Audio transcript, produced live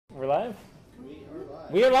We're live? We are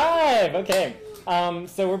live. We are live! Okay.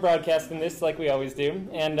 So we're broadcasting this like we always do.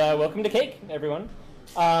 And welcome to Cake, everyone.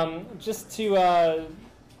 Just to,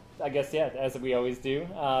 I guess, yeah, as we always do,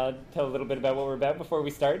 tell a little bit about what we're about before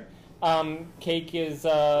we start. Cake is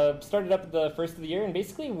started up at the first of the year, and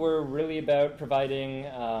basically we're really about providing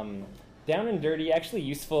down and dirty, actually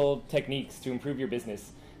useful techniques to improve your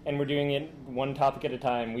business. And we're doing it one topic at a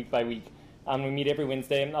time, week by week. We meet every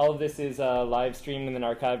Wednesday, and all of this is live streamed and then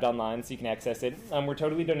archived online, so you can access it. We're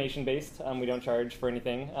totally donation-based. We don't charge for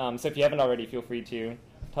anything. So if you haven't already, feel free to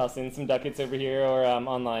toss in some ducats over here, or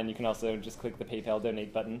online, you can also just click the PayPal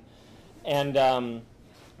donate button. And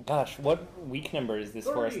gosh, what week number is this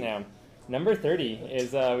 30. For us now? Number 30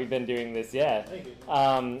 is we've been doing this, yeah, Thank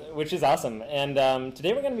you. Which is awesome. And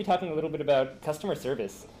today we're going to be talking a little bit about customer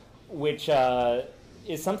service, which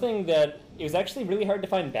is something that it was actually really hard to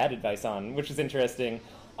find bad advice on, which is interesting,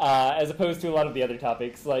 as opposed to a lot of the other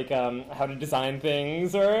topics, like how to design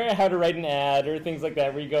things, or how to write an ad, or things like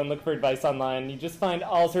that, where you go and look for advice online. You just find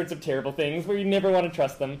all sorts of terrible things where you never want to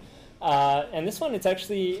trust them. And this one, it's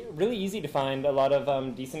actually really easy to find a lot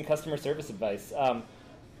of decent customer service advice.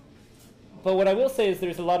 But what I will say is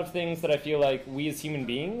there's a lot of things that I feel like we as human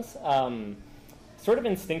beings sort of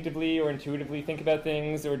instinctively or intuitively think about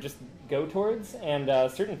things or just go towards, and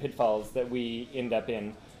certain pitfalls that we end up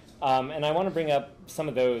in. And I want to bring up some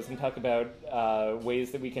of those and talk about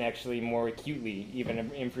ways that we can actually more acutely even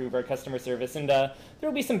improve our customer service. And there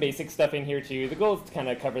will be some basic stuff in here too. The goal is to kind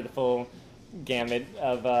of cover the full gamut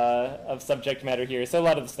of subject matter here. So a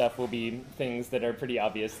lot of the stuff will be things that are pretty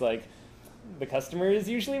obvious, like the customer is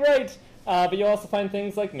usually right. But you'll also find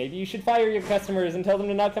things like maybe you should fire your customers and tell them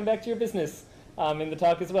to not come back to your business in the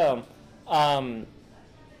talk as well.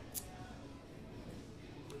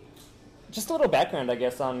 Just a little background, I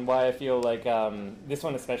guess, on why I feel like this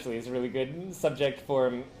one especially is a really good subject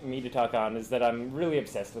for me to talk on, is that I'm really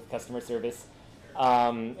obsessed with customer service.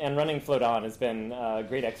 And running Float On has been a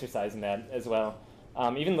great exercise in that as well.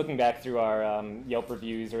 Even looking back through our Yelp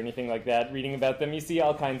reviews or anything like that, reading about them, you see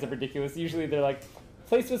all kinds of ridiculous. Usually they're like,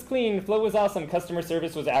 place was clean, flow was awesome, customer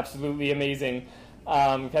service was absolutely amazing.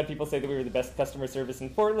 We've had people say that we were the best customer service in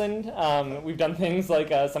Portland. We've done things like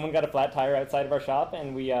someone got a flat tire outside of our shop,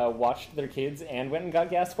 and we watched their kids and went and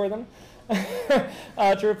got gas for them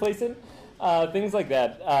to replace it. Things like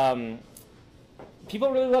that.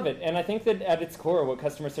 People really love it, and I think that at its core, what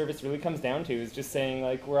customer service really comes down to is just saying,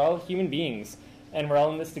 like, we're all human beings, and we're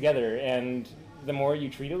all in this together, and the more you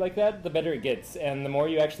treat it like that, the better it gets. And the more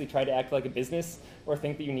you actually try to act like a business, or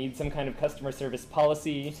think that you need some kind of customer service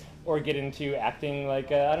policy, or get into acting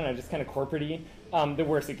like, I don't know, just kind of corporate-y, the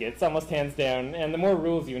worse it gets, almost hands down. And the more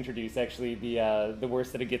rules you introduce, actually, the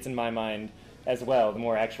worse that it gets in my mind as well, the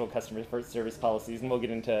more actual customer service policies, and we'll get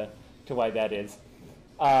into why that is.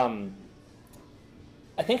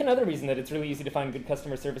 I think another reason that it's really easy to find good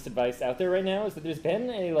customer service advice out there right now is that there's been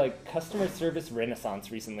a customer service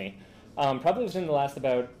renaissance recently. Probably within the last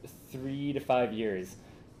about 3 to 5 years,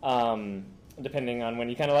 depending on when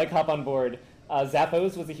you kind of hop on board.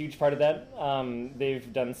 Zappos was a huge part of that.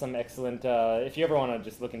 They've done some excellent, if you ever want to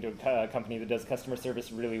just look into a company that does customer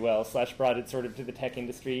service really well, / brought it sort of to the tech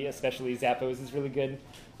industry, especially Zappos is really good.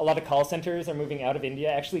 A lot of call centers are moving out of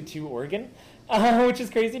India, actually to Oregon, which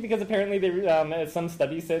is crazy because apparently some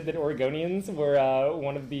studies said that Oregonians were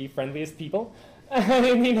one of the friendliest people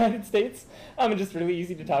in the United States, and just really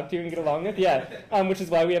easy to talk to and get along with, yeah, which is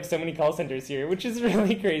why we have so many call centers here, which is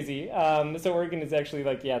really crazy. So Oregon is actually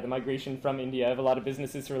the migration from India of a lot of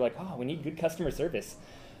businesses who are like, oh, we need good customer service.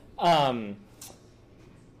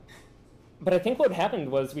 But I think what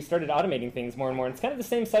happened was we started automating things more and more, and it's kind of the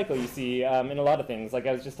same cycle you see in a lot of things. Like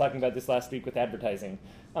I was just talking about this last week with advertising.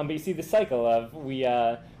 But you see the cycle of we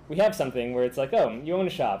have something where it's like, oh, you own a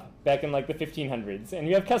shop back in the 1500s, and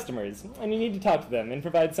you have customers, and you need to talk to them and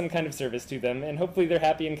provide some kind of service to them, and hopefully they're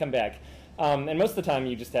happy and come back. And most of the time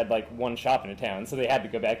you just had one shop in a town, so they had to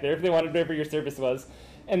go back there if they wanted whatever your service was.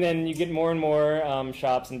 And then you get more and more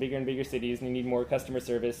shops in bigger and bigger cities, and you need more customer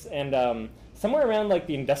service. And somewhere around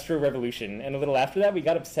the Industrial Revolution and a little after that, we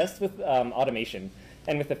got obsessed with automation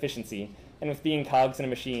and with efficiency and with being cogs in a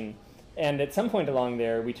machine. And at some point along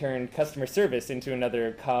there, we turned customer service into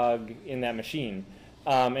another cog in that machine.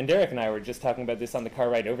 And Derek and I were just talking about this on the car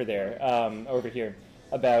ride over there, over here,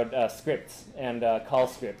 about scripts and call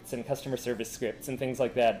scripts and customer service scripts and things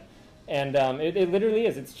like that. And it literally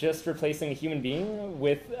is. It's just replacing a human being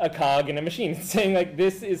with a cog in a machine. It's saying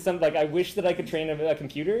this is I wish that I could train a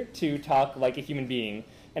computer to talk like a human being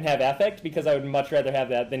and have affect, because I would much rather have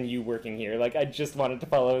that than you working here. I just wanted to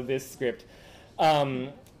follow this script.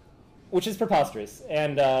 Which is preposterous.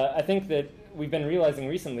 And I think that we've been realizing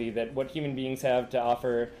recently that what human beings have to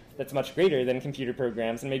offer that's much greater than computer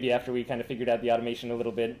programs, and maybe after we kind of figured out the automation a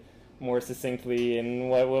little bit more succinctly and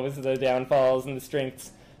what was the downfalls and the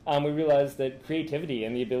strengths, we realized that creativity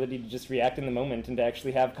and the ability to just react in the moment and to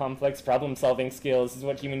actually have complex problem-solving skills is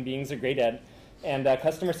what human beings are great at. And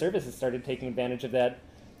customer service has started taking advantage of that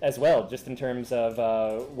as well, just in terms of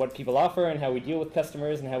what people offer and how we deal with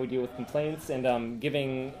customers and how we deal with complaints, and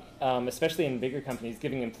giving, especially in bigger companies,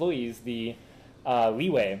 giving employees the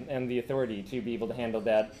leeway and the authority to be able to handle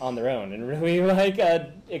that on their own and really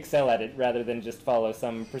excel at it rather than just follow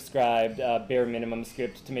some prescribed bare minimum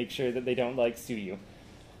script to make sure that they don't sue you.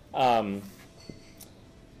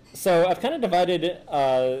 So I've kind of divided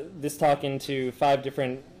this talk into 5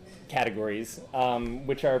 different categories,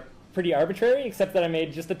 which are pretty arbitrary, except that I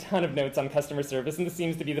made just a ton of notes on customer service, and this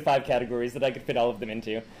seems to be the 5 categories that I could fit all of them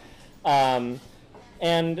into. And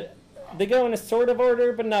they go in a sort of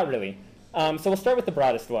order, but not really. So we'll start with the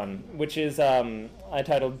broadest one, which is I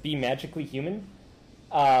titled Be Magically Human,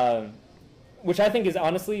 which I think is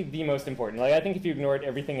honestly the most important. I think if you ignored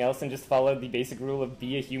everything else and just followed the basic rule of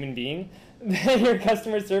be a human being, then your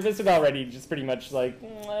customer service would already just pretty much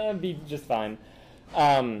be just fine.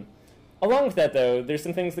 Along with that, though, there's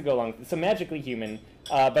some things that go along with it. So magically human,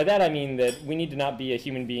 by that I mean that we need to not be a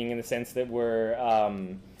human being in the sense that we're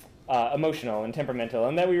emotional and temperamental,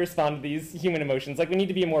 and that we respond to these human emotions. We need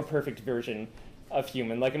to be a more perfect version of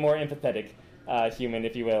human, a more empathetic human,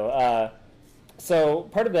 if you will. So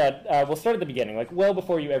part of that, we'll start at the beginning. Well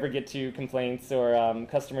before you ever get to complaints or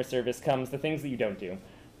customer service comes the things that you don't do.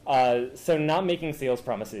 So not making sales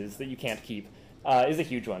promises that you can't keep is a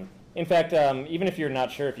huge one. In fact, even if you're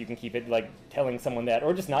not sure if you can keep it, telling someone that,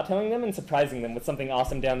 or just not telling them and surprising them with something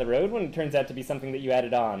awesome down the road when it turns out to be something that you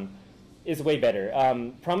added on, is way better.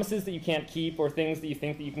 Promises that you can't keep, or things that you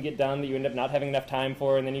think that you can get done that you end up not having enough time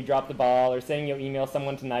for, and then you drop the ball, or saying you'll email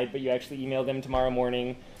someone tonight but you actually email them tomorrow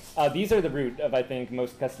morning. These are the root of, I think,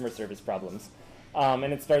 most customer service problems.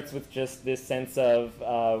 And it starts with just this sense of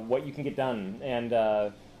what you can get done,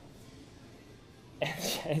 and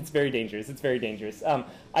it's very dangerous. It's very dangerous.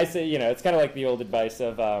 I say, it's kind of like the old advice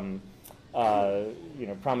of,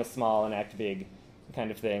 promise small and act big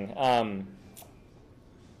kind of thing.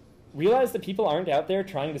 Realize that people aren't out there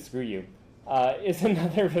trying to screw you is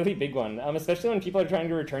another really big one, especially when people are trying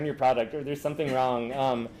to return your product or there's something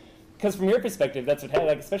wrong. Because from your perspective, that's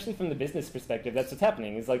what, especially from the business perspective, that's what's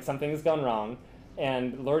happening. Is something has gone wrong,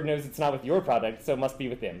 and Lord knows it's not with your product, so it must be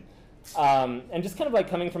with them. And just kind of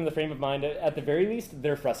coming from the frame of mind, at the very least,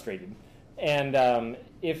 they're frustrated. And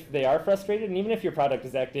if they are frustrated, and even if your product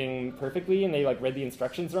is acting perfectly and they read the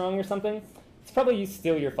instructions wrong or something, it's probably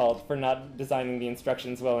still your fault for not designing the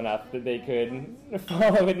instructions well enough that they could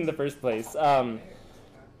follow it in the first place.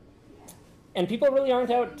 And people really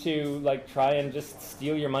aren't out to try and just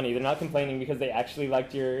steal your money. They're not complaining because they actually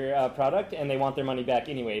liked your product and they want their money back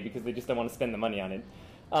anyway because they just don't want to spend the money on it.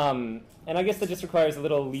 And I guess that just requires a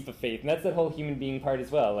little leap of faith, and that's that whole human being part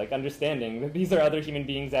as well, understanding that these are other human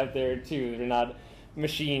beings out there too. They're not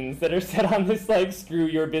machines that are set on this screw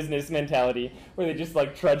your business mentality where they just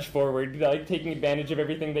trudge forward, taking advantage of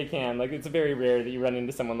everything they can. It's very rare that you run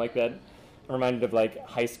into someone like that. I'm reminded of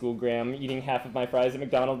high school Graham eating half of my fries at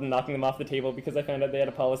McDonald's and knocking them off the table because I found out they had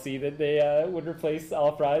a policy that they would replace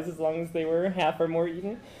all fries as long as they were half or more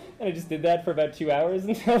eaten. And I just did that for about 2 hours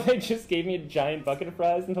until they just gave me a giant bucket of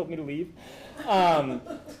fries and told me to leave.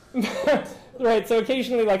 Right, so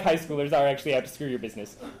occasionally high schoolers are actually out to screw your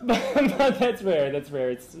business. But that's rare. It's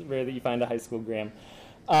rare that you find a high school Graham.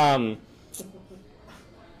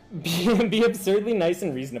 Be absurdly nice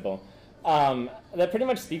and reasonable. That pretty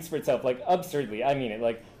much speaks for itself. Absurdly, I mean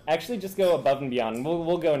it. Actually just go above and beyond.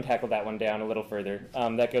 We'll go and tackle that one down a little further.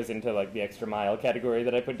 That goes into the extra mile category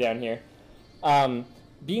that I put down here.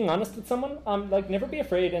 Being honest with someone, never be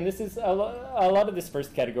afraid, and this is a lot of this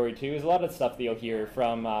first category too, is a lot of stuff that you'll hear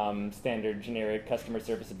from standard generic customer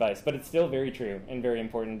service advice, but it's still very true and very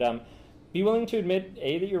important. Be willing to admit,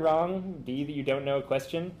 A, that you're wrong, B, that you don't know a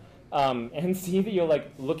question, and C, that you'll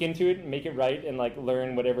look into it, make it right, and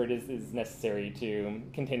learn whatever it is necessary to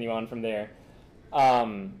continue on from there.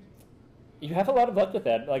 You have a lot of luck with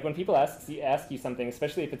that. When people ask you something,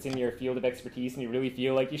 especially if it's in your field of expertise and you really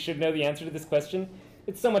feel you should know the answer to this question,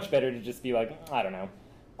 it's so much better to just be I don't know,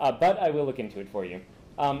 but I will look into it for you.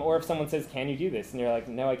 Or if someone says, can you do this? And you're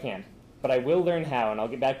no, I can't, but I will learn how, and I'll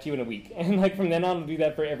get back to you in a week. And from then on, I'll do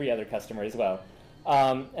that for every other customer as well.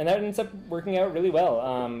 And that ends up working out really well.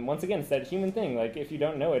 Once again, it's that human thing. If you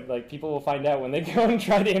don't know it, people will find out when they go and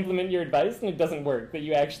try to implement your advice and it doesn't work, that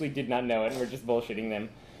you actually did not know it and we're just bullshitting them.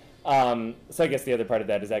 So I guess the other part of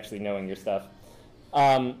that is actually knowing your stuff.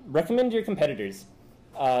 Recommend your competitors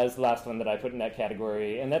is the last one that I put in that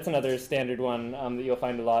category, and that's another standard one that you'll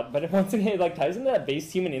find a lot. But once again, it like ties into that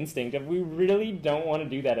base human instinct of we really don't want to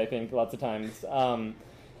do that. I think lots of times.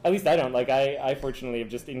 At least I don't. Like I fortunately have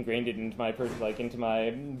just ingrained it into my into my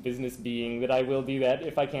business being that I will do that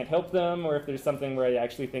if I can't help them, or if there's something where I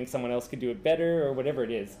actually think someone else could do it better, or whatever it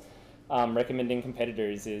is. Recommending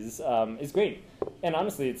competitors is great, and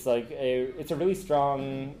honestly, it's it's a really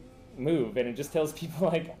strong move, and it just tells people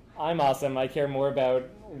like I'm awesome. I care more about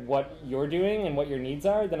what you're doing and what your needs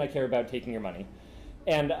are than I care about taking your money.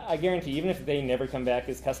 And I guarantee, even if they never come back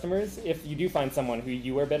as customers, if you do find someone who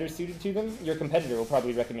you are better suited to them, your competitor will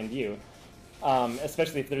probably recommend you.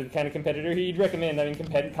 Especially if they're the kind of competitor who you'd recommend. I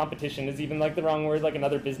mean, competition is even like the wrong word. Like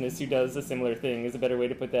another business who does a similar thing is a better way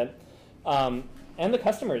to put that. And the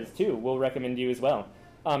customers too will recommend you as well.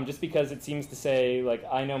 Just because it seems to say like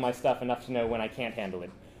I know my stuff enough to know when I can't handle it,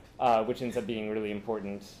 which ends up being really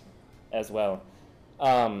important as well.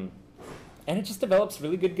 And it just develops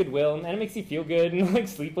really good goodwill, and it makes you feel good and like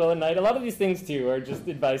sleep well at night. A lot of these things too are just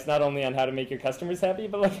advice not only on how to make your customers happy,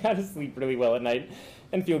 but like how to sleep really well at night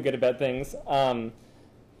and feel good about things. So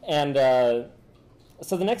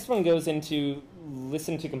the next one goes into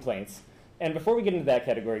listen to complaints. And before we get into that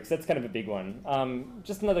category, because that's kind of a big one,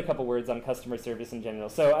 just another couple words on customer service in general.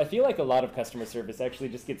 So I feel like a lot of customer service actually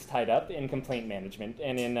just gets tied up in complaint management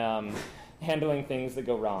and in handling things that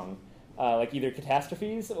go wrong. Like either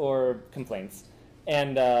catastrophes or complaints,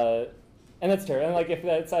 and that's terrible. And like if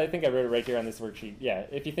that's, I think I wrote it right here on this worksheet. Yeah,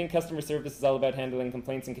 if you think customer service is all about handling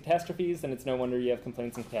complaints and catastrophes, then it's no wonder you have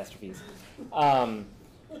complaints and catastrophes.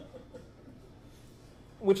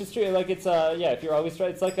 Which is true. Like it's if you're always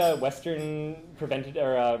trying, it's like a Western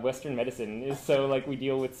Western medicine is so like we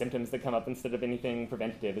deal with symptoms that come up instead of anything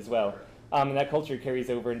preventative as well. And that culture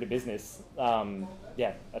carries over into business. A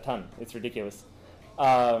ton. It's ridiculous.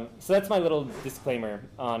 So that's my little disclaimer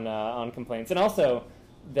on complaints, and also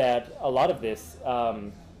that a lot of this.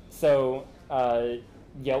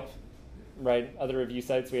 Yelp, right? Other review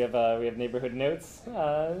sites. We have Neighborhood Notes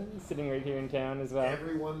sitting right here in town as well.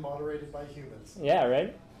 Everyone moderated by humans. Yeah,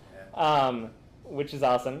 right. Yeah. Which is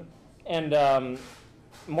awesome, and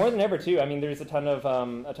more than ever too. I mean, there's a ton of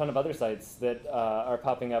other sites that are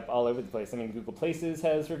popping up all over the place. I mean, Google Places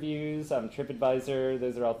has reviews, TripAdvisor.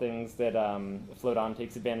 Those are all things that Float On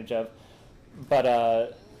takes advantage of.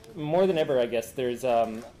 But more than ever, I guess there's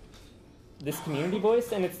this community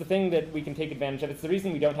voice, and it's the thing that we can take advantage of. It's the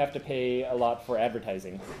reason we don't have to pay a lot for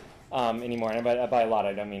advertising anymore. And by a lot,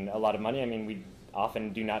 I don't mean a lot of money. I mean we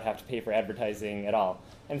often do not have to pay for advertising at all.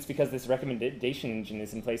 And it's because this recommendation engine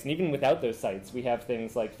is in place. And even without those sites, we have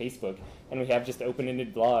things like Facebook, and we have just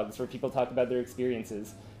open-ended blogs where people talk about their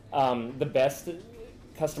experiences. The best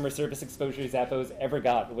customer service exposure Zappos ever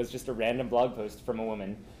got was just a random blog post from a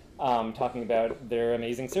woman talking about their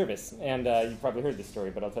amazing service. And you've probably heard this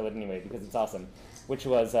story, but I'll tell it anyway because it's awesome, which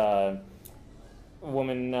was a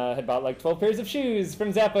woman had bought like 12 pairs of shoes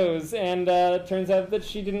from Zappos, and turns out that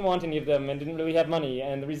she didn't want any of them and didn't really have money,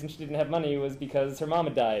 and the reason she didn't have money was because her mom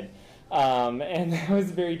had died, and that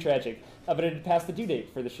was very tragic, but it had passed the due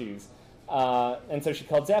date for the shoes, and so she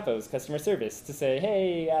called Zappos customer service to say,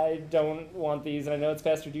 hey, I don't want these, and I know it's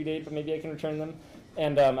past your due date, but maybe I can return them.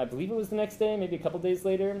 And I believe it was the next day, maybe a couple days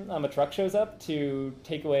later, a truck shows up to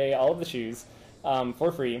take away all of the shoes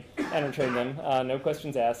for free and return them, no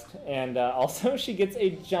questions asked. And also she gets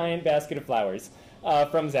a giant basket of flowers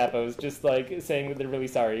from Zappos, just like saying that they're really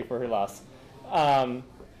sorry for her loss,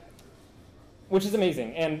 which is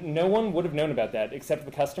amazing. And no one would have known about that except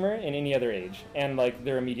the customer in any other age and like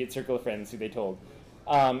their immediate circle of friends who they told.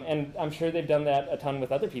 And I'm sure they've done that a ton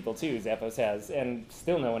with other people too, Zappos has, and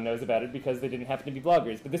still no one knows about it because they didn't happen to be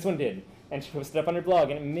bloggers, but this one did. And she posted up on her blog,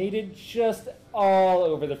 and it made it just all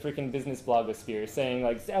over the freaking business blogosphere, saying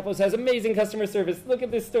like, Zappos has amazing customer service, look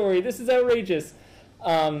at this story, this is outrageous.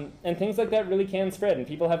 And things like that really can spread, and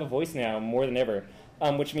people have a voice now more than ever,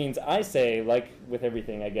 which means I say, like with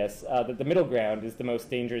everything, I guess, that the middle ground is the most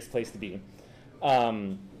dangerous place to be.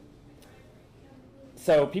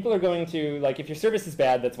 So people are going to, like, if your service is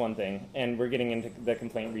bad, that's one thing, and we're getting into the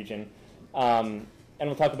complaint region, and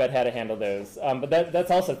we'll talk about how to handle those. But that's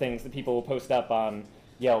also things that people will post up on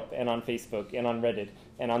Yelp and on Facebook and on Reddit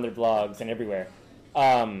and on their blogs and everywhere.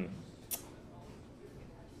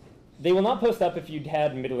 They will not post up if you'd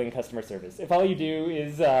had middling customer service. If all you do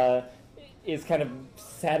is kind of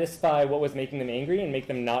satisfy what was making them angry and make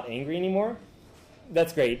them not angry anymore,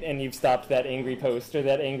 that's great, and you've stopped that angry post or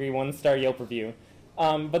that angry one-star Yelp review.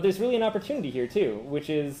 But there's really an opportunity here too, which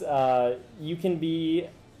is you can be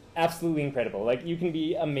absolutely incredible. Like, you can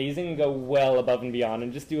be amazing and go well above and beyond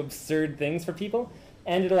and just do absurd things for people,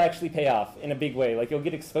 and it'll actually pay off in a big way. Like, you'll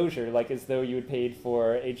get exposure, like as though you had paid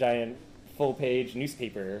for a giant full-page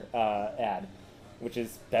newspaper ad, which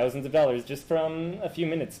is thousands of dollars just from a few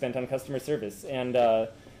minutes spent on customer service. And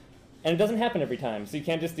it doesn't happen every time, so you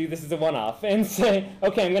can't just do this as a one-off and say,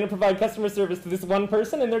 okay, I'm going to provide customer service to this one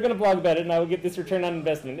person, and they're going to blog about it, and I will get this return on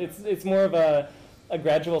investment. It's more of a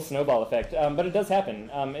gradual snowball effect, but it does happen.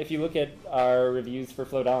 If you look at our reviews for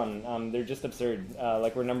Float On, they're just absurd.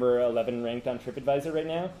 Like, we're number 11 ranked on TripAdvisor right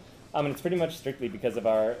now, and it's pretty much strictly because of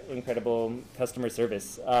our incredible customer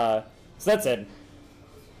service. So that said,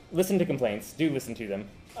 listen to complaints. Do listen to them,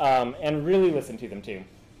 and really listen to them too.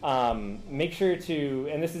 Make sure to,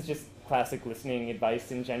 and this is just classic listening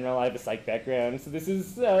advice in general. I have a psych background, so this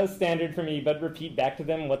is standard for me, but repeat back to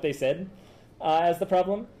them what they said as the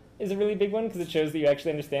problem is a really big one, because it shows that you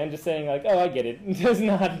actually understand. Just saying like, oh, I get it, does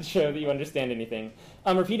not show that you understand anything.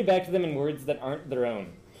 Repeat it back to them in words that aren't their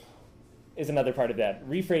own is another part of that.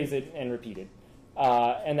 Rephrase it and repeat it.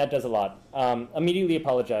 And that does a lot. Immediately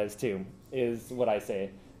apologize, too, is what I say.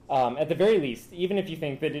 At the very least, even if you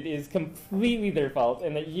think that it is completely their fault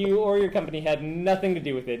and that you or your company had nothing to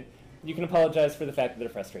do with it, you can apologize for the fact that they're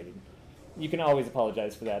frustrated. You can always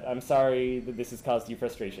apologize for that. I'm sorry that this has caused you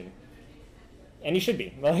frustration. And you should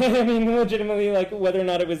be. I mean, legitimately, like, whether or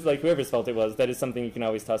not it was like whoever's fault it was, that is something you can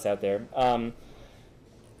always toss out there.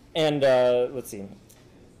 Let's see.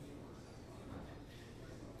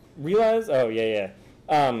 Realize? Oh, yeah.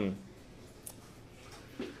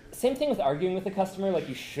 Same thing with arguing with the customer, like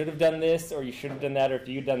you should have done this or you should have done that, or if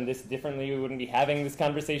you'd done this differently, we wouldn't be having this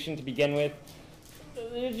conversation to begin with.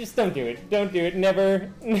 Just don't do it. Don't do it.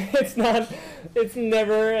 Never. It's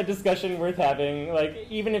never a discussion worth having. Like,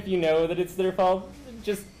 even if you know that it's their fault,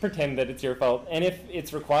 just pretend that it's your fault. And if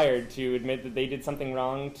it's required to admit that they did something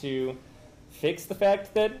wrong to fix the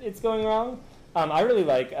fact that it's going wrong. I really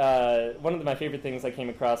like, one of my favorite things I came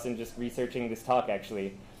across in just researching this talk,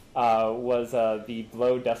 actually, was the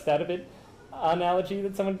blow dust out of it analogy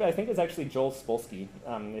that someone, I think it was actually Joel Spolsky,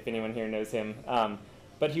 if anyone here knows him.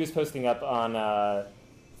 But he was posting up on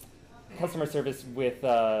customer service with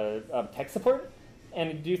tech support,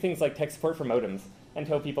 and do things like tech support for modems, and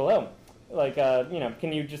tell people, oh, like,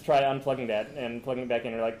 can you just try unplugging that and plugging it back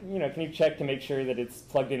in? Or like, can you check to make sure that it's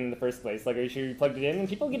plugged in the first place? Like, are you sure you plugged it in? And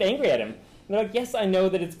people get angry at him. And they're like, yes, I know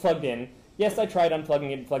that it's plugged in. Yes, I tried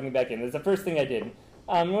unplugging it and plugging it back in. That's the first thing I did.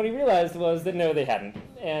 What he realized was that no, they hadn't.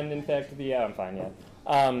 And in fact, I'm fine, yeah.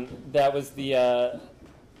 That was the,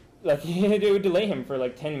 like, it would delay him for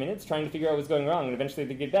like 10 minutes trying to figure out what was going wrong, and eventually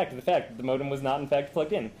they get back to the fact that the modem was not in fact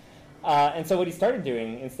plugged in. And so what he started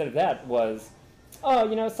doing instead of that was,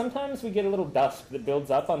 oh, sometimes we get a little dust that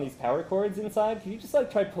builds up on these power cords inside. Can you just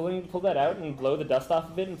like try pull that out and blow the dust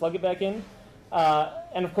off of it and plug it back in?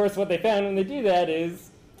 And of course what they found when they do that is,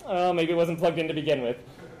 oh, maybe it wasn't plugged in to begin with.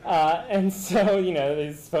 And so,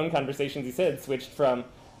 these phone conversations, he said, switched from,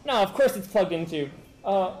 no, of course it's plugged into,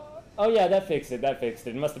 oh yeah, that fixed it.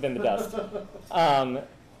 It must have been the dust. And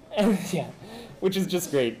yeah, which is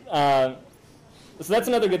just great. So that's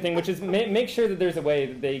another good thing, which is make sure that there's a way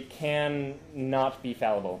that they can not be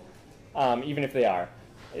fallible, even if they are,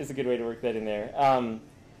 is a good way to work that in there.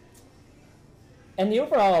 And the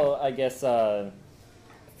overall, I guess,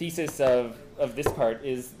 thesis of this part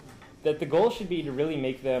is that the goal should be to really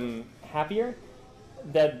make them happier,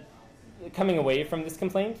 that coming away from this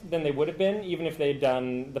complaint than they would have been, even if they'd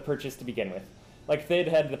done the purchase to begin with. Like, if they'd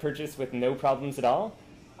had the purchase with no problems at all,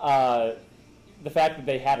 the fact that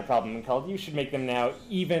they had a problem and called you should make them now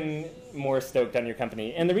even more stoked on your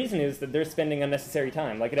company. And the reason is that they're spending unnecessary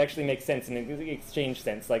time. Like, it actually makes sense in an exchange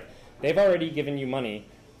sense. Like, they've already given you money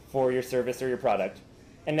for your service or your product,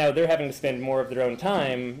 and now they're having to spend more of their own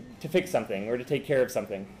time to fix something or to take care of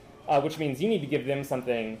something, which means you need to give them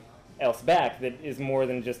something else back that is more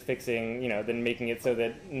than just fixing, than making it so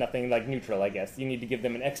that nothing, like, neutral, I guess. You need to give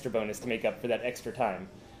them an extra bonus to make up for that extra time.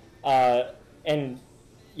 And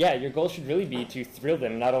yeah, your goal should really be to thrill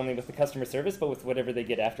them, not only with the customer service, but with whatever they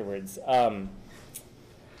get afterwards.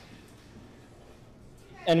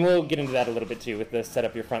 And we'll get into that a little bit too with the set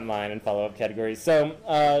up your front line and follow-up categories. So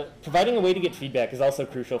providing a way to get feedback is also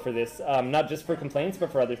crucial for this, not just for complaints,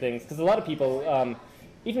 but for other things. Because a lot of people,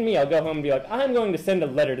 even me, I'll go home and be like, I'm going to send a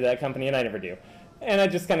letter to that company, and I never do. And I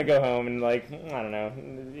just kind of go home and, like, I don't know,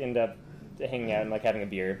 end up hanging out and, like, having a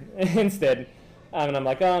beer instead. And I'm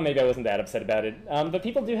like, oh, maybe I wasn't that upset about it. But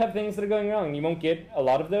people do have things that are going wrong. You won't get a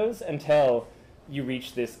lot of those until you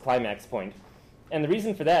reach this climax point. And the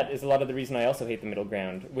reason for that is a lot of the reason I also hate the middle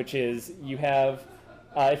ground, which is you have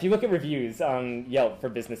If you look at reviews on Yelp for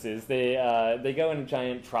businesses, they go in a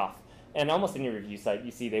giant trough. And almost any review site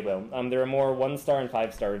you see they will. There are more 1-star and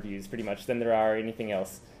 5-star reviews pretty much than there are anything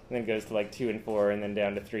else. And then it goes to like 2 and 4 and then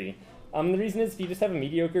down to 3. The reason is if you just have a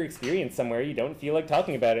mediocre experience somewhere, you don't feel like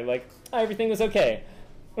talking about it. Like, everything was okay.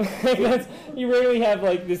 You rarely have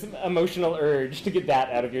like this emotional urge to get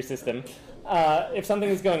that out of your system. If something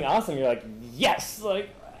is going awesome, you're like, yes, like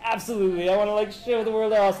absolutely. I want to like show the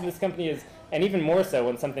world how awesome this company is. And even more so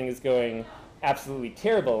when something is going absolutely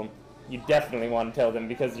terrible, you definitely want to tell them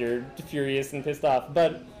because you're furious and pissed off.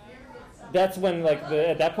 But that's when, like,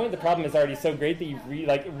 at that point, the problem is already so great that you've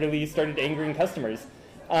really started angering customers.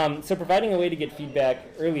 So providing a way to get feedback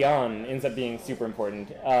early on ends up being super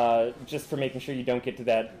important, just for making sure you don't get to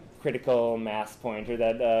that critical mass point or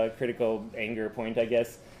that critical anger point, I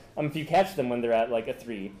guess. If you catch them when they're at like a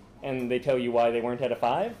 3 and they tell you why they weren't at a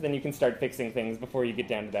 5, then you can start fixing things before you get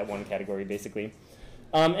down to that one category, basically.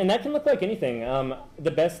 And that can look like anything.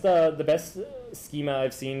 The best schema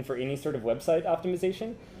I've seen for any sort of website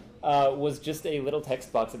optimization was just a little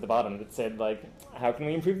text box at the bottom that said, like, how can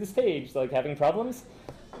we improve this page? Like, having problems?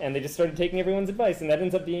 And they just started taking everyone's advice, and that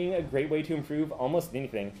ends up being a great way to improve almost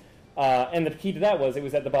anything. And the key to that was it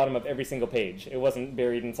was at the bottom of every single page. It wasn't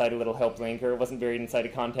buried inside a little help link, or it wasn't buried inside a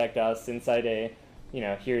contact us, inside a,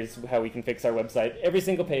 here's how we can fix our website. Every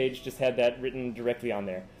single page just had that written directly on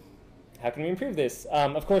there. How can we improve this?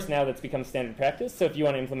 Of course, now that's become standard practice, so if you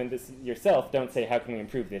want to implement this yourself, don't say, how can we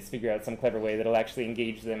improve this? Figure out some clever way that'll actually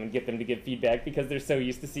engage them and get them to give feedback, because they're so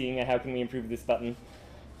used to seeing a how can we improve this button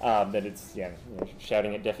that it's,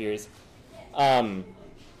 shouting at deaf ears.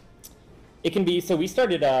 It can be, so we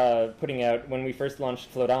started putting out, when we first launched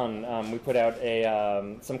Float On, we put out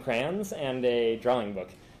some crayons and a drawing book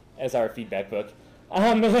as our feedback book.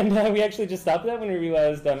 And we actually just stopped that when we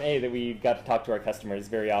realized, A, that we got to talk to our customers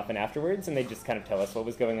very often afterwards, and they just kind of tell us what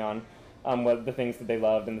was going on, what the things that they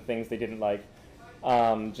loved and the things they didn't like,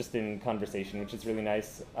 just in conversation, which is really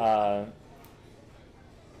nice.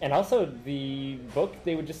 And also, the book,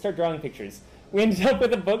 they would just start drawing pictures. We ended up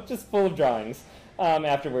with a book just full of drawings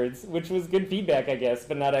afterwards, which was good feedback, I guess,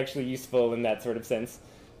 but not actually useful in that sort of sense.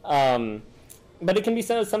 But it can be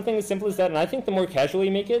something as simple as that, and I think the more casual you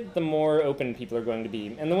make it, the more open people are going to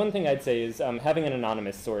be. And the one thing I'd say is having an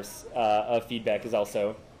anonymous source of feedback is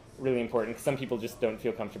also really important, because some people just don't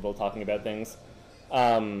feel comfortable talking about things.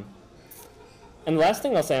 And the last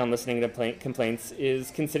thing I'll say on listening to complaints is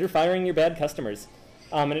consider firing your bad customers.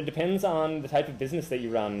 And it depends on the type of business that you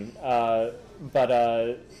run.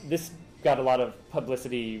 But this got a lot of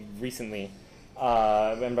publicity recently.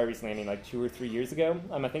 And by recently, I mean like 2 or 3 years ago.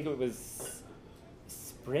 I think it was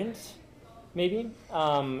Sprint, maybe,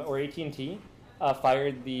 or AT&T,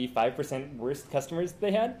 fired the 5% worst customers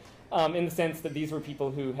they had, in the sense that these were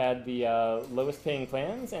people who had the lowest paying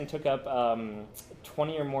plans and took up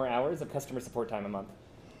 20 or more hours of customer support time a month.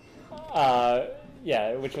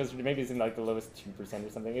 Yeah, which was maybe in like the lowest 2%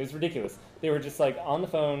 or something. It was ridiculous. They were just like on the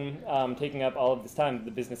phone, taking up all of this time that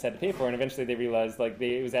the business had to pay for, and eventually they realized like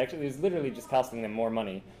it was literally just costing them more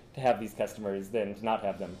money to have these customers than to not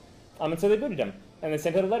have them. And so they booted them, and they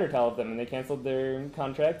sent out a letter to all of them, and they canceled their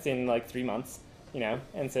contracts in like 3 months,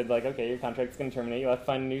 and said like, okay, your contract's going to terminate. You'll have to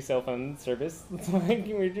find a new cell phone service. Like,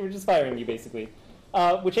 we're just firing you, basically,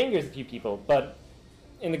 which angers a few people, but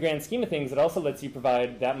in the grand scheme of things, it also lets you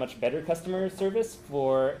provide that much better customer service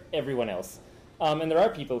for everyone else. And there are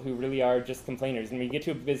people who really are just complainers. And when you get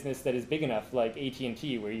to a business that is big enough, like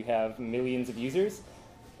AT&T, where you have millions of users,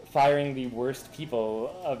 firing the worst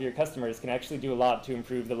people of your customers can actually do a lot to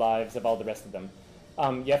improve the lives of all the rest of them.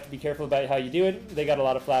 You have to be careful about how you do it. They got a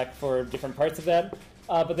lot of flack for different parts of that.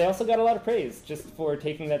 But they also got a lot of praise just for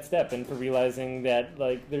taking that step and for realizing that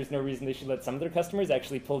like there's no reason they should let some of their customers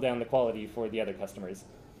actually pull down the quality for the other customers.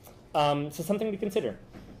 So something to consider.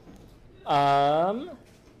 Going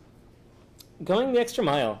the extra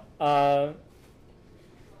mile.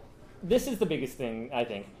 This is the biggest thing, I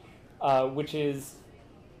think, which is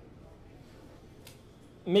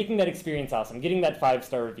making that experience awesome, getting that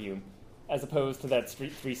 5-star review, as opposed to that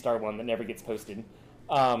 3-star one that never gets posted.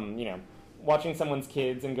 Watching someone's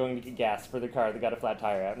kids and going to get gas for their car that got a flat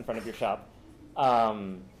tire out in front of your shop.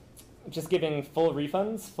 Just giving full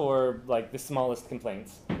refunds for like the smallest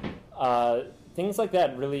complaints. Things like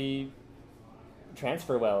that really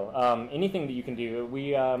transfer well. Anything that you can do.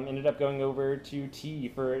 We ended up going over to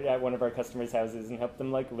tea at one of our customers' houses and helped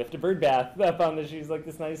them like lift a bird bath up on the. She's like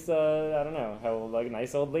this nice, I don't know, how like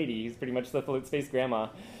nice old lady who's pretty much the float space grandma,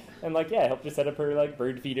 and like helped her set up her like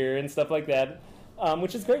bird feeder and stuff like that,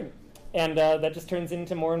 which is great. And that just turns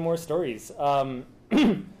into more and more stories.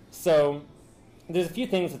 So There's a few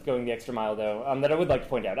things with going the extra mile, though, that I would like to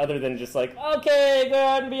point out, other than just like, okay, go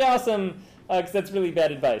out and be awesome, because that's really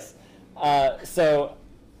bad advice. So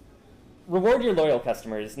reward your loyal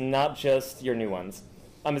customers, not just your new ones,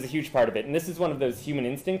 is a huge part of it. And this is one of those human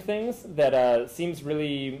instinct things that seems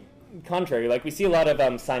really contrary. Like, we see a lot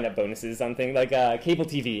of sign-up bonuses on things like cable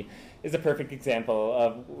TV is a perfect example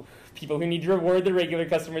of people who need to reward their regular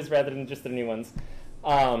customers rather than just their new ones.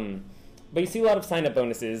 But you see a lot of sign-up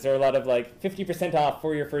bonuses, or a lot of like 50% off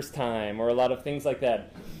for your first time, or a lot of things like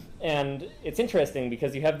that. And it's interesting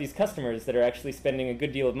because you have these customers that are actually spending a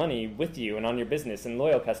good deal of money with you and on your business, and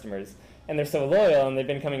loyal customers. And they're so loyal, and they've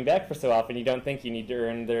been coming back for so often, you don't think you need to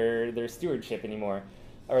earn their stewardship anymore,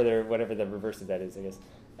 or their whatever the reverse of that is, I guess.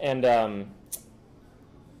 And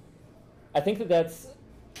I think that that's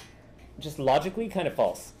just logically kind of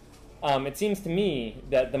false. It seems to me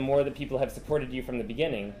that the more that people have supported you from the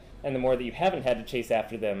beginning, and the more that you haven't had to chase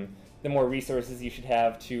after them, the more resources you should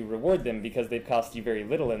have to reward them, because they've cost you very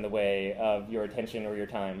little in the way of your attention or your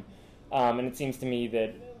time. And it seems to me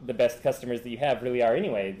that the best customers that you have really are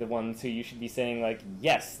anyway the ones who you should be saying, like,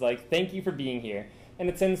 yes, like, thank you for being here. And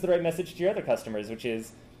it sends the right message to your other customers, which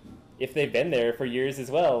is, if they've been there for years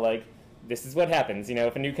as well, like, this is what happens. You know,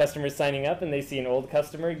 if a new customer is signing up and they see an old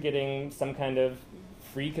customer getting some kind of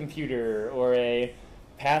free computer, or a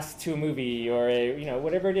pass to a movie, or a, you know,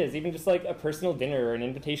 whatever it is, even just like a personal dinner or an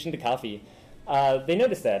invitation to coffee, they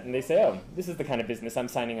notice that and they say, oh, this is the kind of business I'm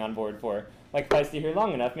signing on board for. Like, if I stay here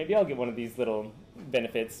long enough, maybe I'll get one of these little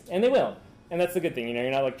benefits. And they will. And that's the good thing, you know,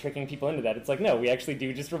 you're not like tricking people into that. It's like, no, we actually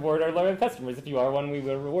do just reward our loyal customers. If you are one, we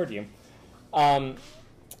will reward you.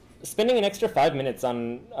 Spending an extra 5 minutes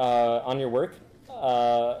on your work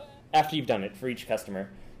after you've done it for each customer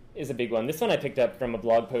is a big one. This one I picked up from a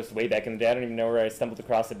blog post way back in the day. I don't even know where I stumbled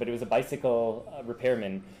across it, but it was a bicycle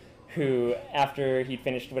repairman who, after he'd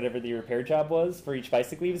finished whatever the repair job was for each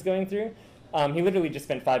bicycle he was going through, he literally just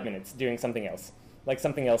spent 5 minutes doing something else. Like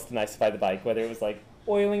something else to nicify the bike, whether it was like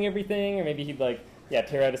oiling everything, or maybe he'd like,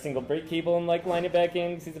 tear out a single brake cable and like line it back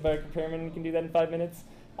in because he's a bike repairman and he can do that in 5 minutes.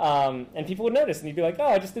 And people would notice, and he'd be like, oh,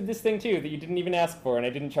 I just did this thing too that you didn't even ask for and I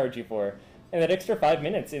didn't charge you for. And that extra 5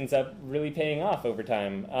 minutes ends up really paying off over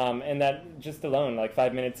time. And that just alone, like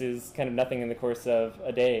 5 minutes is kind of nothing in the course of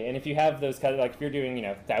a day. And if you have those kind of, like if you're doing, you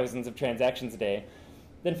know, thousands of transactions a day,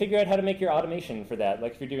 then figure out how to make your automation for that.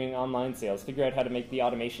 Like if you're doing online sales, figure out how to make the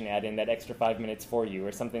automation add in that extra 5 minutes for you,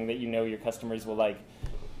 or something that you know your customers will like.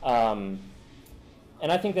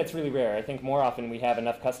 And I think that's really rare. I think more often we have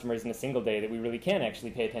enough customers in a single day that we really can actually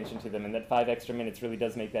pay attention to them, and that 5 extra minutes really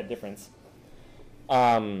does make that difference.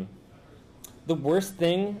 The worst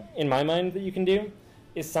thing, in my mind, that you can do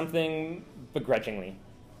is something begrudgingly.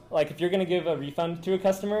 Like, if you're going to give a refund to a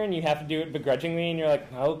customer and you have to do it begrudgingly, and you're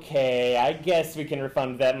like, okay, I guess we can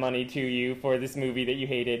refund that money to you for this movie that you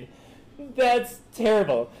hated. That's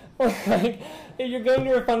terrible. Like, if you're going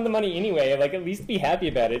to refund the money anyway, like, at least be happy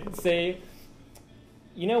about it. Say,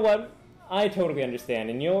 you know what? I totally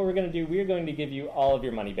understand, and you know what we're going to do? We're going to give you all of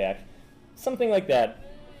your money back. Something like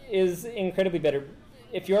that is incredibly better.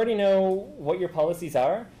 If you already know what your policies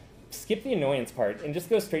are, skip the annoyance part and just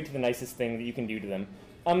go straight to the nicest thing that you can do to them.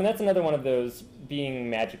 And that's another one of those being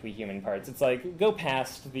magically human parts. It's like, go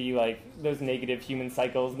past the, like, those negative human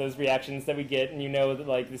cycles, those reactions that we get, and you know that,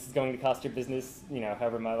 like, this is going to cost your business, you know,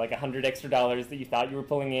 however much, like $100 extra that you thought you were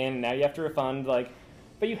pulling in, and now you have to refund, like,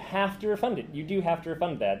 but you have to refund it. You do have to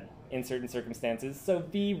refund that in certain circumstances, so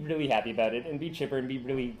be really happy about it, and be chipper, and be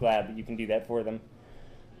really glad that you can do that for them.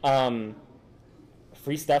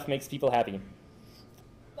 Free stuff makes people happy.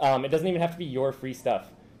 It doesn't even have to be your free stuff.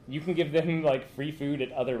 You can give them like free food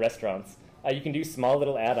at other restaurants. You can do small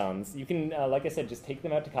little add-ons. You can, like I said, just take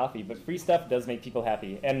them out to coffee. But free stuff does make people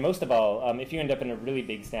happy. And most of all, if you end up in a really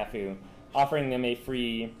big snafu, offering them a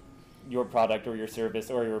free your product or your service,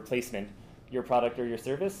 or your replacement, your product or your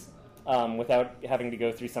service, without having to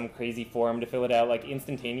go through some crazy form to fill it out, like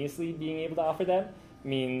instantaneously being able to offer that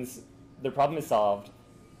means their problem is solved,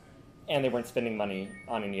 and they weren't spending money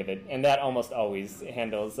on any of it. And that almost always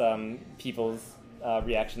handles people's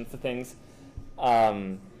reactions to things.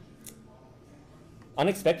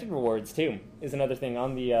 Unexpected rewards, too, is another thing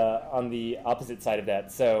on the opposite side of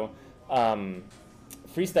that. So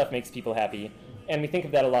free stuff makes people happy. And we think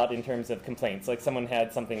of that a lot in terms of complaints. Like someone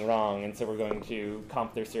had something wrong, and so we're going to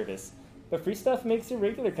comp their service. But free stuff makes your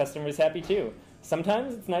regular customers happy, too.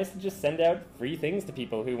 Sometimes it's nice to just send out free things to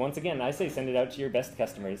people who, once again, I say send it out to your best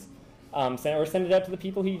customers. Or send it out to the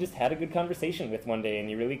people who you just had a good conversation with one day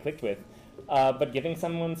and you really clicked with. But giving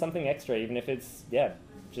someone something extra, even if it's,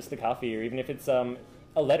 just a coffee, or even if it's a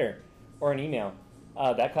letter or an email,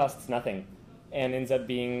 that costs nothing. and ends up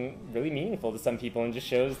being really meaningful to some people and just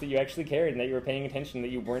shows that you actually cared and that you were paying attention, that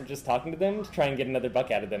you weren't just talking to them to try and get another buck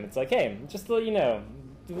out of them. It's like, hey, just to let you know,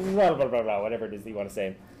 blah, blah, blah, blah, whatever it is that you want to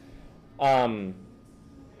say.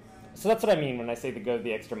 So that's what I mean when I say to go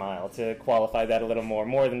the extra mile, to qualify that a little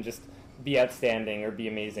more than just be outstanding or be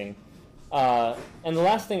amazing. And the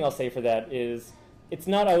last thing I'll say for that is it's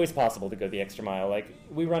not always possible to go the extra mile. Like,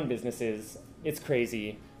 we run businesses, it's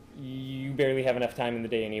crazy, you barely have enough time in the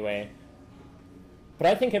day anyway. But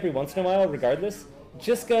I think every once in a while, regardless,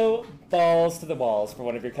 just go balls to the walls for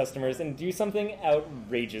one of your customers and do something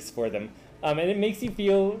outrageous for them. And it makes you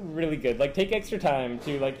feel really good. Like, take extra time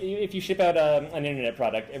to, like, if you ship out an internet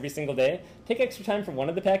product every single day, take extra time for one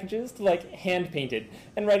of the packages to, like, hand paint it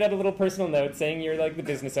and write out a little personal note saying you're, like, the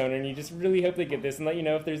business owner and you just really hope they get this and let you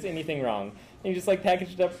know if there's anything wrong. And you just, like,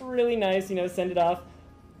 package it up really nice, you know, send it off.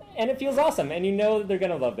 And it feels awesome, and you know that they're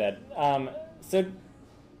going to love that. So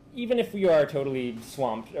even if you are totally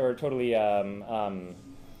swamped or totally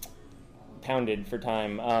pounded for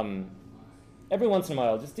time, every once in a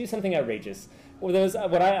while, just do something outrageous. Well,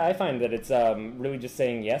 I find that it's really just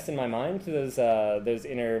saying yes in my mind to those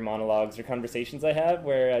inner monologues or conversations I have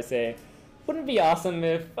where I say, wouldn't it be awesome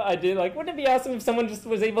if I did, like, wouldn't it be awesome if someone just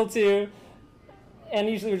was able to, and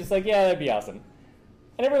usually we're just like, yeah, that'd be awesome.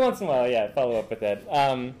 And every once in a while, yeah, follow up with that.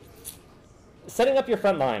 Setting up your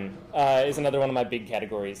front line is another one of my big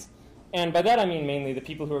categories. And by that I mean mainly the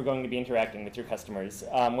people who are going to be interacting with your customers,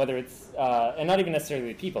 whether it's, and not even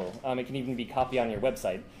necessarily the people, it can even be copy on your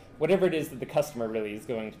website. Whatever it is that the customer really is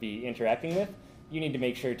going to be interacting with, you need to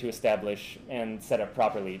make sure to establish and set up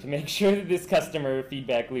properly to make sure that this customer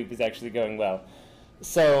feedback loop is actually going well.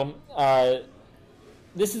 So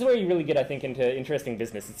this is where you really get, I think, into interesting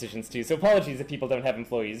business decisions too. So apologies if people don't have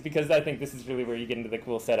employees, because I think this is really where you get into the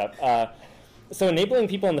cool setup. So enabling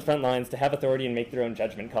people on the front lines to have authority and make their own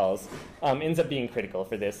judgment calls ends up being critical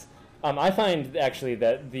for this. I find, actually,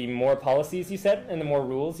 that the more policies you set and the more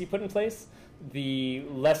rules you put in place, the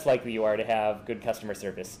less likely you are to have good customer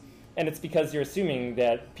service. And it's because you're assuming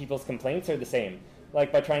that people's complaints are the same.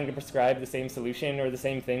 Like, by trying to prescribe the same solution or the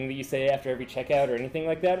same thing that you say after every checkout or anything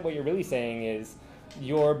like that, what you're really saying is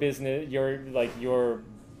your business, your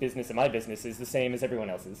business and my business is the same as everyone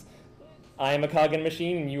else's. I am a cog in a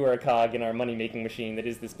machine, and you are a cog in our money-making machine that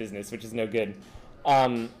is this business, which is no good.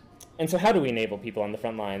 And so how do we enable people on the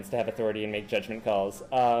front lines to have authority and make judgment calls?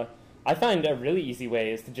 I find a really easy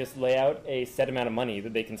way is to just lay out a set amount of money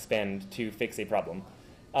that they can spend to fix a problem,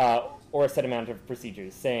 or a set amount of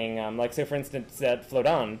procedures, saying, like, so for instance, at Float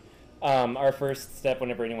On, our first step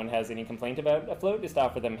whenever anyone has any complaint about a float is to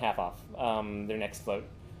offer them half off their next float,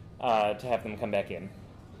 to have them come back in.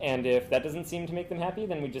 And if that doesn't seem to make them happy,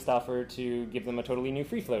 then we just offer to give them a totally new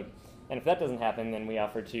free float. And if that doesn't happen, then we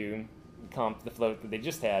offer to comp the float that they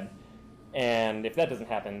just had. And if that doesn't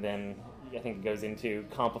happen, then I think it goes into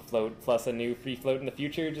comp a float plus a new free float in the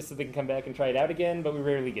future, just so they can come back and try it out again, but we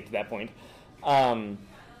rarely get to that point.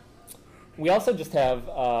 We also just have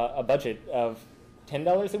a budget of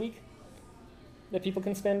 $10 a week that people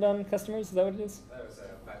can spend on customers. Is that what it is? That was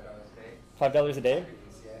 $5 a day. $5 a day?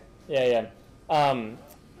 Yeah. Yeah.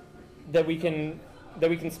 That we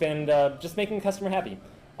can spend just making the customer happy.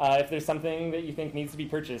 If there's something that you think needs to be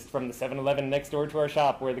purchased from the 7-Eleven next door to our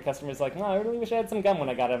shop where the customer's like, no, I really wish I had some gum when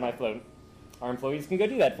I got out of my float, our employees can go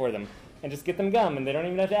do that for them and just get them gum, and they don't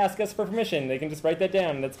even have to ask us for permission. They can just write that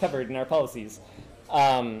down, and that's covered in our policies.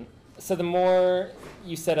 So the more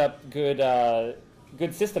you set up good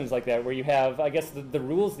systems like that, where you have, I guess the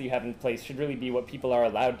rules that you have in place should really be what people are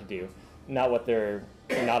allowed to do, not what they're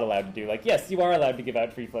not allowed to do. Like, yes, you are allowed to give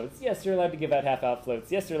out free floats. Yes, you're allowed to give out half-out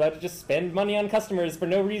floats. Yes, you're allowed to just spend money on customers for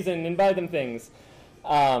no reason and buy them things.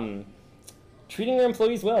 Treating your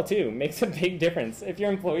employees well, too, makes a big difference. If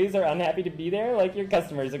your employees are unhappy to be there, like, your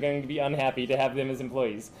customers are going to be unhappy to have them as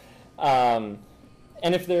employees. And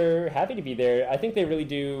if they're happy to be there, I think they really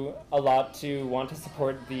do a lot to want to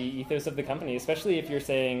support the ethos of the company, especially if you're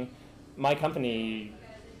saying, my company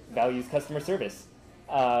values customer service.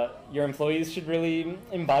 Your employees should really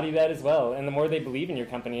embody that as well. And the more they believe in your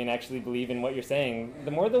company and actually believe in what you're saying,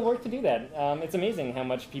 the more they'll work to do that. It's amazing how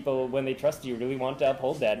much people, when they trust you, really want to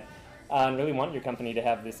uphold that and really want your company to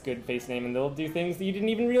have this good face name, and they'll do things that you didn't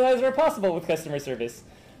even realize are possible with customer service.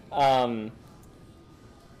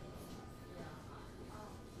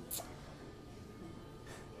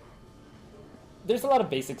 There's a lot of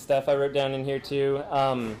basic stuff I wrote down in here too.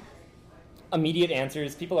 Immediate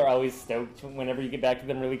answers. People are always stoked whenever you get back to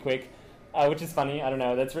them really quick, which is funny. I don't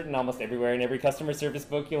know. That's written almost everywhere in every customer service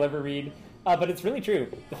book you'll ever read. But it's really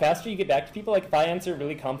true. The faster you get back to people, like if I answer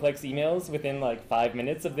really complex emails within like 5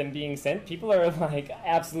 minutes of them being sent, people are like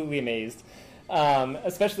absolutely amazed.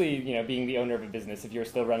 Especially, being the owner of a business, if you're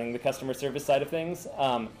still running the customer service side of things.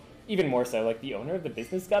 Even more so, like the owner of the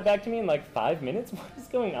business got back to me in like 5 minutes. What is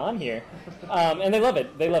going on here? And they love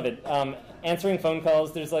it. They love it. Answering phone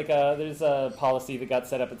calls. There's a policy that got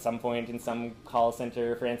set up at some point in some call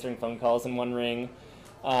center for answering phone calls in one ring.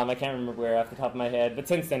 I can't remember where off the top of my head, but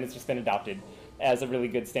since then it's just been adopted as a really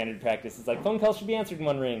good standard practice. It's like phone calls should be answered in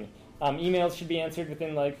one ring. Emails should be answered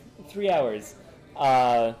within like 3 hours.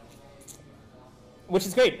 Which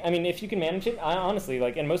is great. I mean, if you can manage it, honestly,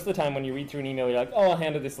 and most of the time when you read through an email, you're like, oh, I'll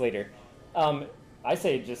handle this later. I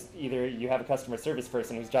say just either you have a customer service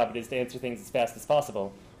person whose job it is to answer things as fast as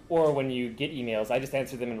possible, or when you get emails, I just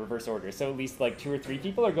answer them in reverse order. So at least 2 or 3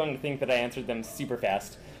 people are going to think that I answered them super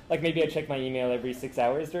fast. Like maybe I check my email every 6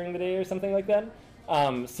 hours during the day or something like that.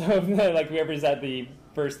 So whoever's at the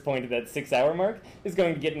first point of that 6-hour mark is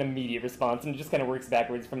going to get an immediate response, and it just kind of works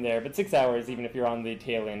backwards from there. But 6 hours, even if you're on the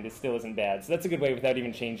tail end, it still isn't bad. So that's a good way, without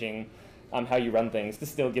even changing how you run things, to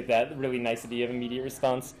still get that really nicety of immediate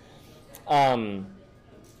response.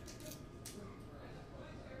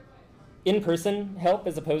 In-person help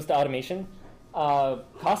as opposed to automation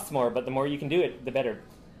costs more, but the more you can do it, the better.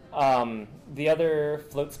 The other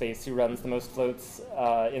float space who runs the most floats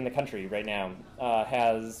in the country right now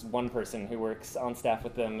has one person who works on staff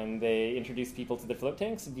with them, and they introduce people to the float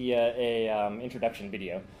tanks via a introduction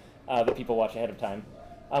video that people watch ahead of time,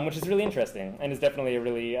 which is really interesting and is definitely a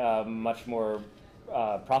really much more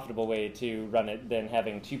profitable way to run it than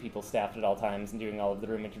having 2 people staffed at all times and doing all of the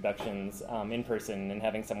room introductions in person and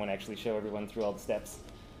having someone actually show everyone through all the steps.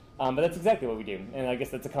 But that's exactly what we do, and I guess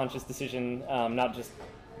that's a conscious decision, not just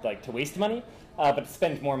to waste money, but to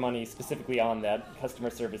spend more money specifically on that customer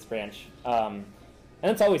service branch. And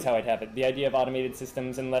that's always how I'd have it. The idea of automated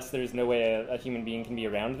systems, unless there's no way a human being can be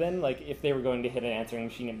around then, if they were going to hit an answering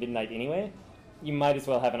machine at midnight anyway, you might as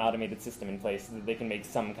well have an automated system in place so that they can make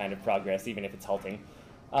some kind of progress, even if it's halting.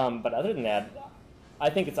 But other than that, I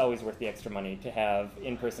think it's always worth the extra money to have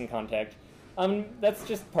in-person contact. That's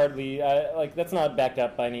just partly, that's not backed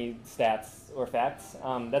up by any stats or facts.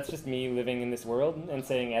 That's just me living in this world and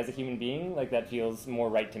saying, as a human being, that feels more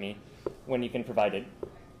right to me when you can provide it.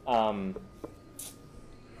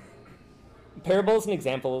 Parables and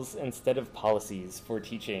examples instead of policies for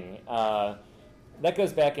teaching. That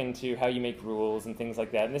goes back into how you make rules and things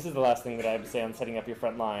like that. And this is the last thing that I have to say on setting up your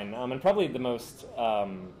front line, and probably the most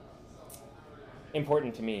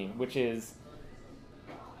important to me, which is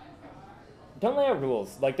don't lay out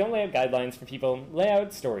rules. Don't lay out guidelines for people. Lay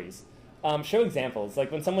out stories. Show examples.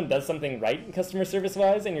 When someone does something right customer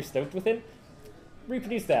service-wise and you're stoked with it,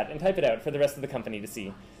 reproduce that and type it out for the rest of the company to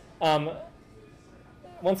see.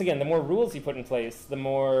 Once again, the more rules you put in place, the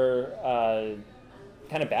more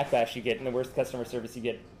kind of backlash you get and the worse customer service you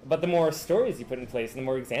get. But the more stories you put in place, the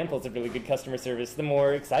more examples of really good customer service, the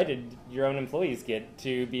more excited your own employees get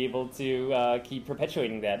to be able to keep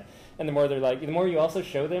perpetuating that. And the more they're the more you also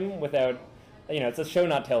show them without, it's a show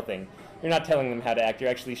not tell thing. You're not telling them how to act, you're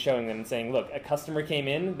actually showing them and saying, look, a customer came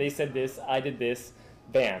in, they said this, I did this,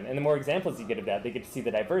 bam. And the more examples you get of that, they get to see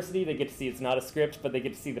the diversity, they get to see it's not a script, but they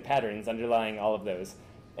get to see the patterns underlying all of those.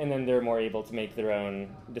 And then they're more able to make their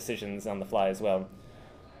own decisions on the fly as well.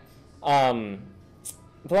 The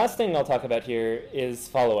last thing I'll talk about here is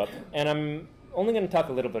follow-up. And I'm only going to talk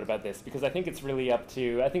a little bit about this because I think it's really up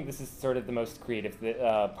to, I think this is sort of the most creative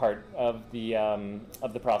part of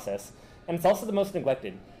the process. And it's also the most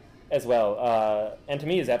neglected as well, and to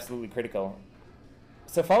me is absolutely critical.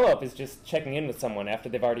 So follow-up is just checking in with someone after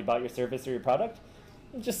they've already bought your service or your product,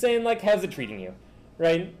 just saying how's it treating you,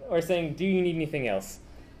 right? Or saying, do you need anything else?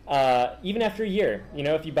 Even after a year,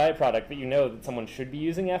 if you buy a product that that someone should be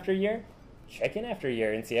using after a year, check in after a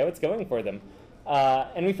year and see how it's going for them.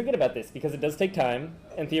 And we forget about this because it does take time,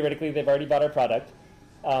 and theoretically they've already bought our product.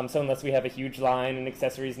 So unless we have a huge line and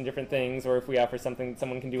accessories and different things, or if we offer something that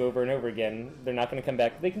someone can do over and over again, they're not going to come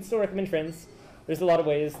back. They can still recommend friends. There's a lot of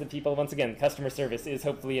ways that people, once again, customer service is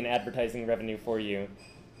hopefully an advertising revenue for you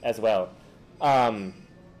as well.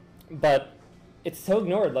 But it's so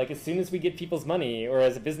ignored. As soon as we get people's money, or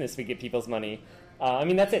as a business we get people's money,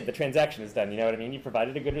 that's it. The transaction is done. You know what I mean? You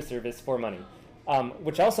provided a good or service for money,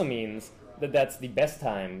 which also means that that's the best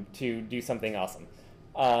time to do something awesome.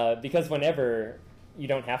 Because whenever you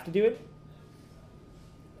don't have to do it,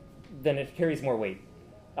 then it carries more weight.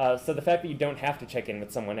 So the fact that you don't have to check in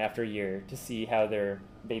with someone after a year to see how their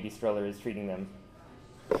baby stroller is treating them,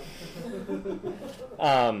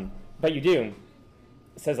 but you do,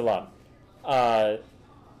 says a lot.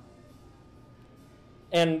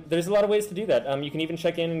 And there's a lot of ways to do that. You can even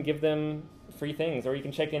check in and give them free things, or you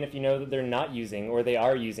can check in if you know that they're not using or they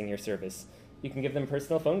are using your service. You can give them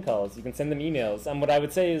personal phone calls. You can send them emails. What I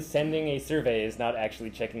would say is sending a survey is not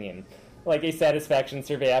actually checking in. Like a satisfaction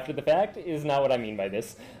survey after the fact is not what I mean by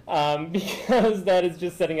this, because that is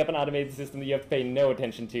just setting up an automated system that you have to pay no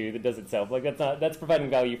attention to that does itself. Like that's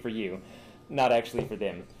providing value for you, not actually for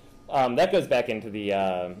them. That goes back into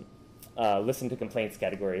the listen to complaints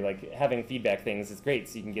category. Like having feedback things is great,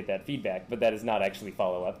 so you can get that feedback, but that is not actually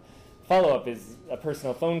follow-up. Follow-up is a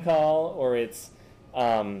personal phone call, or it's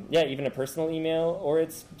even a personal email, or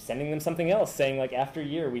it's sending them something else, saying like after a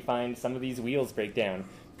year we find some of these wheels break down.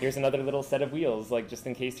 Here's another little set of wheels, like just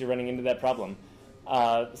in case you're running into that problem.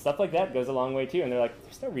 Stuff like that goes a long way too, and they're like,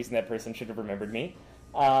 there's no reason that person should have remembered me.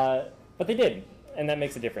 But they did, and that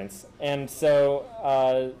makes a difference. And so,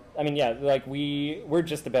 we're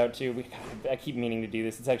just about to, I keep meaning to do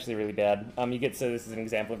this, it's actually really bad. This is an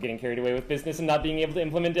example of getting carried away with business and not being able to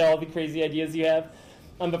implement all the crazy ideas you have.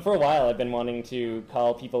 But for a while I've been wanting to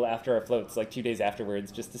call people after our floats, like 2 days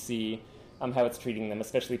afterwards, just to see how it's treating them,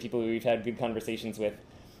 especially people who we've had good conversations with.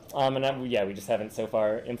 We just haven't so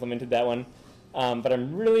far implemented that one. But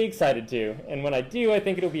I'm really excited to, and when I do, I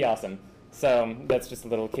think it'll be awesome. So that's just a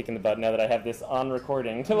little kick in the butt now that I have this on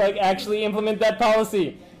recording to like actually implement that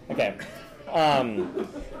policy. Okay.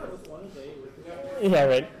 Yeah,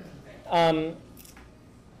 right.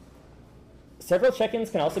 Several check-ins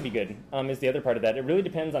can also be good, is the other part of that. It really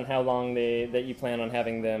depends on how long that you plan on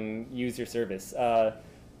having them use your service.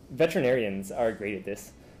 Veterinarians are great at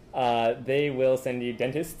this. They will send you,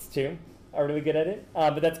 dentists too are really good at it,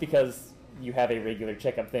 but that's because you have a regular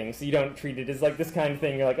checkup thing, so you don't treat it as like this kind of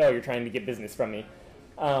thing. You're like, oh, you're trying to get business from me.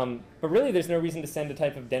 But really there's no reason to send a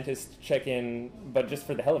type of dentist check-in, but just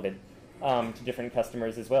for the hell of it, to different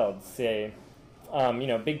customers as well. Say,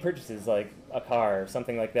 big purchases like a car or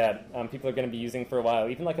something like that, people are going to be using for a while,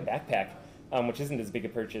 even like a backpack, which isn't as big a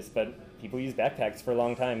purchase, but people use backpacks for a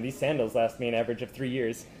long time. These sandals last me an average of 3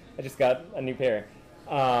 years. I just got a new pair.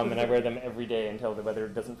 And I wear them every day until the weather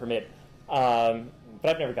doesn't permit. But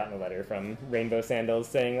I've never gotten a letter from Rainbow Sandals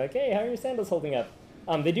saying like, hey, how are your sandals holding up?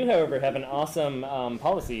 They do, however, have an awesome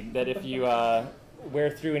policy that if you wear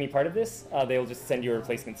through any part of this, they'll just send you a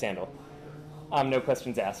replacement sandal. No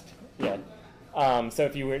questions asked. Yeah. So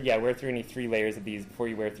if you wear through any 3 layers of these before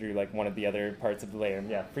you wear through like one of the other parts of the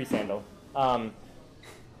layer, free sandal.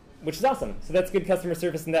 Which is awesome. So that's good customer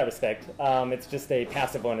service in that respect. It's just a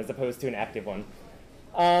passive one as opposed to an active one.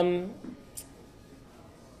 And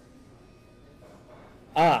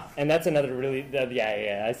that's another really,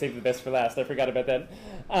 I saved the best for last. I forgot about that.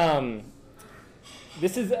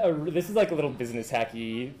 This is like a little business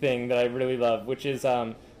hacky thing that I really love, which is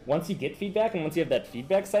once you get feedback and once you have that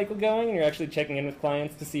feedback cycle going and you're actually checking in with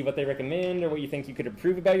clients to see what they recommend or what you think you could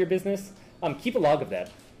improve about your business, keep a log of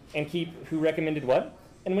that and keep who recommended what.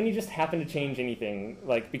 And when you just happen to change anything,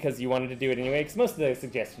 like because you wanted to do it anyway, because most of the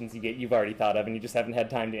suggestions you get you've already thought of and you just haven't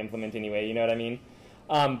had time to implement anyway, you know what I mean?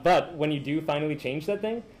 But when you do finally change that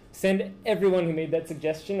thing, send everyone who made that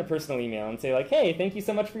suggestion a personal email and say like, hey, thank you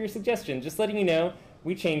so much for your suggestion. Just letting you know,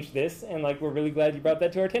 we changed this and like we're really glad you brought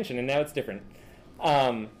that to our attention and now it's different.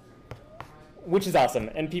 Which is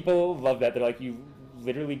awesome. And people love that. They're like, you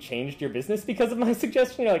literally changed your business because of my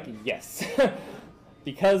suggestion? You're like, yes.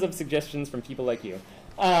 Because of suggestions from people like you.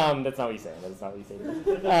 That's not what you say. That's not what you say.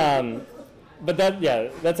 But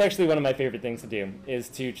that's actually one of my favorite things to do, is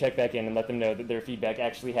to check back in and let them know that their feedback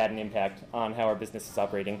actually had an impact on how our business is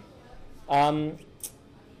operating. And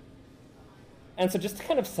so just to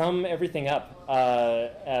kind of sum everything up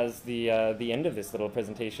as the end of this little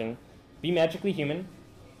presentation, be magically human,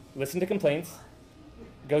 listen to complaints,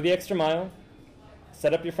 go the extra mile,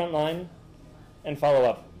 set up your front line, and follow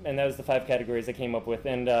up. And that was the 5 categories I came up with.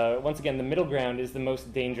 And once again, the middle ground is the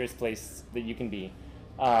most dangerous place that you can be.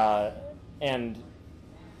 And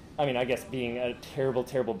I mean, I guess being a terrible,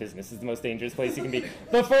 terrible business is the most dangerous place you can be.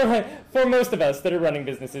 But for most of us that are running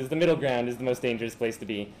businesses, the middle ground is the most dangerous place to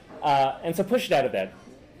be. And so push it out of that.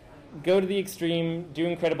 Go to the extreme, do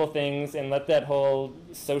incredible things, and let that whole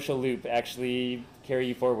social loop actually carry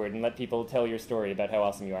you forward and let people tell your story about how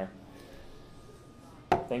awesome you are.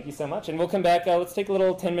 Thank you so much. And we'll come back. Let's take a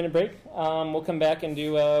little 10-minute break. We'll come back and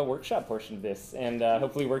do a workshop portion of this and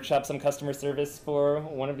hopefully workshop some customer service for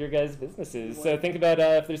one of your guys' businesses. So think about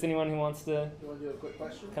if there's anyone who wants to You want to do a quick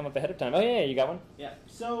question? come up ahead of time. Oh, yeah, you got one? Yeah.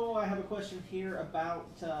 So I have a question here about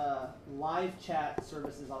live chat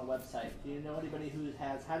services on a website. Do you know anybody who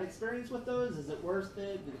has had experience with those? Is it worth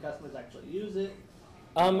it? Do the customers actually use it?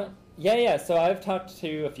 Yeah. So I've talked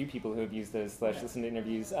to a few people who have used those / listened to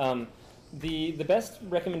interviews. The best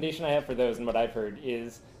recommendation I have for those and what I've heard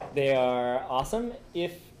is they are awesome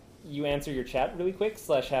if you answer your chat really quick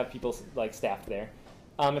 / have people like staffed there.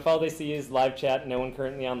 If all they see is live chat, no one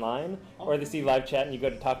currently online, or they see live chat and you go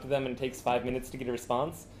to talk to them and it takes 5 minutes to get a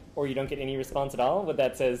response, or you don't get any response at all, what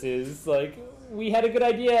that says is, like, we had a good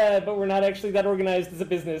idea, but we're not actually that organized as a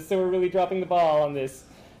business, so we're really dropping the ball on this.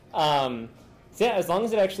 So yeah, as long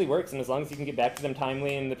as it actually works, and as long as you can get back to them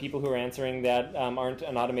timely, and the people who are answering that aren't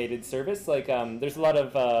an automated service, like there's a lot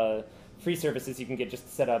of free services you can get just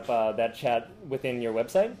to set up that chat within your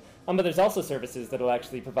website. But there's also services that will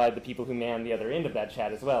actually provide the people who man the other end of that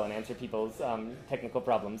chat as well and answer people's technical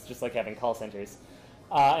problems, just like having call centers.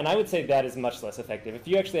 And I would say that is much less effective. If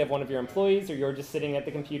you actually have one of your employees, or you're just sitting at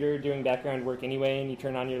the computer doing background work anyway, and you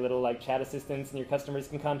turn on your little like chat assistants and your customers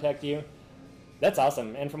can contact you, that's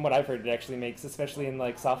awesome. And from what I've heard, it actually makes, especially in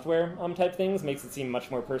like software type things, makes it seem much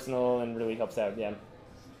more personal and really helps out. Yeah.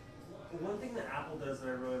 One thing that Apple does that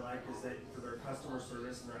I really like is that for their customer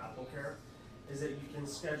service and their Apple Care, is that you can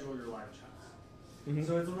schedule your live chats. Mm-hmm.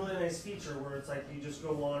 So it's a really nice feature where it's like you just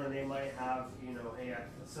go on and they might have, you know, hey, at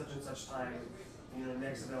such and such time, you know,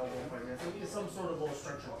 next available appointment. So there's some sort of little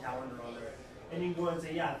structured calendar on there. And you can go and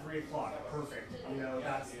say, yeah, 3 o'clock, perfect. You know,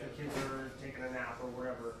 that's the kids are taking a nap or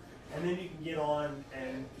whatever. And then you can get on,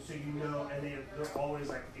 and so you know, and they're always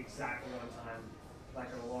like exactly on time, like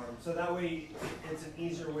an alarm. So that way, it's an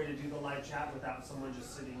easier way to do the live chat without someone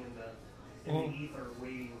just sitting in the ether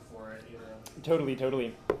waiting for it, you know.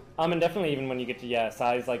 Totally. And definitely even when you get to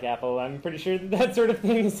size like Apple, I'm pretty sure that sort of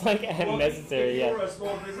thing is like necessary. If you're a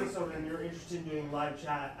small business owner and you're interested in doing live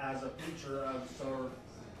chat as a feature of sort of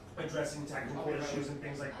addressing technical issues and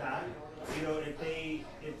things like that, you know,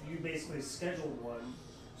 if you basically scheduled one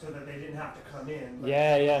so that they didn't have to come in,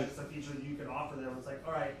 it's a feature that you could offer them. It's like,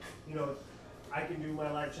 all right, you know, I can do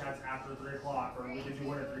my live chats after 3 o'clock, or we can do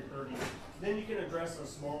one at 3:30. Then you can address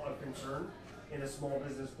a concern in a small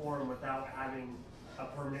business forum without having a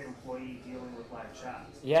permanent employee dealing with live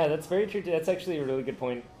chats. Yeah, that's very true. That's actually a really good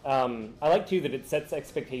point. I like too that it sets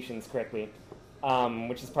expectations correctly,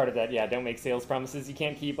 which is part of that. Yeah, don't make sales promises you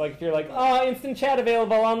can't keep. Like if you're like, oh, instant chat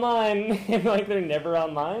available online, and like they're never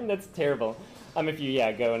online, that's terrible. If you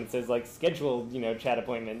go and it says like scheduled, chat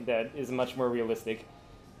appointment, that is much more realistic.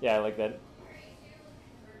 Yeah, I like that.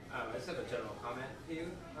 I just have a general comment to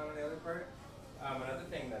you on the other part. Another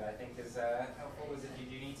thing that I think is helpful is if you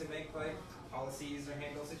do need to make like policies or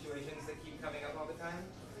handle situations that keep coming up all the time,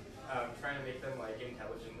 trying to make them like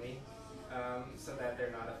intelligently, so that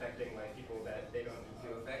they're not affecting like people that they don't need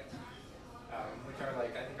to affect. Which are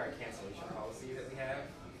like, I think our cancellation policy that we have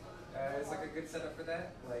is like a good setup for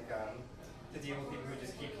that. Like to deal with people who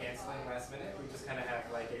just keep canceling last minute, we just kind of have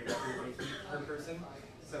like a record we keep per person.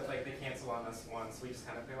 So if like they cancel on us once, we just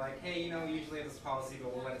kind of feel like, hey, we usually have this policy,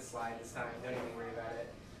 but we'll let it slide this time. Don't even worry about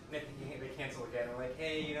it. And if they cancel again, we're like,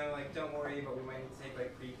 hey, like don't worry, but we might need to take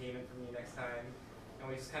like prepayment from you next time.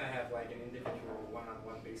 And we just kind of have like an individual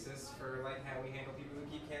one-on-one basis for like how we handle people who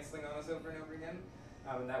keep canceling on us over and over again.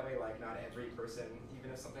 And that way, like not every person,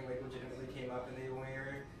 even if something like legitimately came up and they were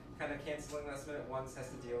kind of canceling last minute once,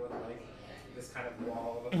 has to deal with like this kind of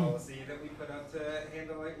wall of a policy that we put up to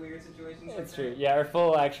handle like weird situations. That's true. Yeah, our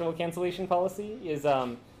full actual cancellation policy is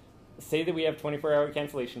say that we have 24-hour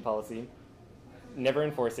cancellation policy, never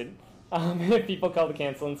enforce it. If people call to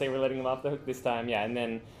cancel and say we're letting them off the hook this time, and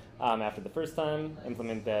then after the first time,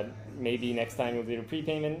 implement that. Maybe next time you'll do a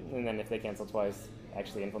prepayment, and then if they cancel twice,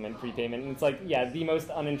 actually implement prepayment. And it's like, the most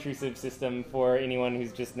unintrusive system for anyone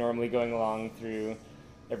who's just normally going along through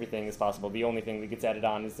everything is possible. The only thing that gets added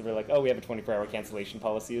on is that we're like, oh, we have a 24-hour cancellation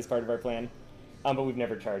policy as part of our plan. But we've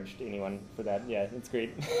never charged anyone for that. Yeah, it's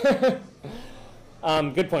great.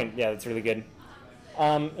 Good point. Yeah, that's really good.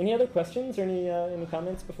 Any other questions or any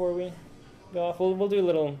comments before we go off? We'll do a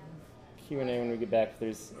little Q&A when we get back if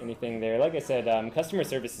there's anything there. Like I said, customer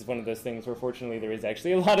service is one of those things where fortunately there is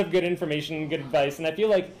actually a lot of good information, good advice, and I feel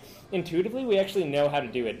like intuitively we actually know how to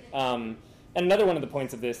do it. And another one of the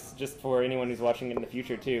points of this, just for anyone who's watching it in the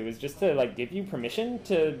future too, is just to like give you permission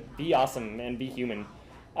to be awesome and be human.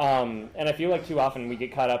 And I feel like too often we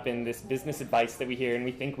get caught up in this business advice that we hear and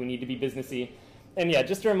we think we need to be businessy. And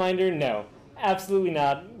just a reminder, no, absolutely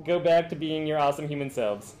not. Go back to being your awesome human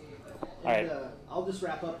selves. All right. I'll just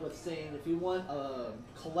wrap up with saying if you want a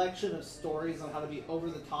collection of stories on how to be over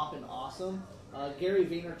the top and awesome, Gary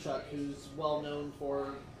Vaynerchuk, who's well known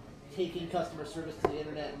for taking customer service to the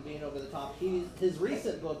internet and being over the top. His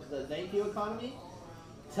recent book, The Thank You Economy,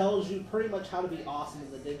 tells you pretty much how to be awesome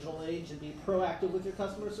in the digital age and be proactive with your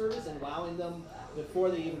customer service and wowing them before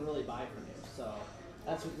they even really buy from you. So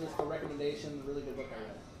that's the recommendation. Really good book I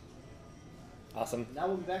read. Awesome. Now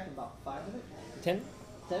we'll be back in about 5 minutes. 10?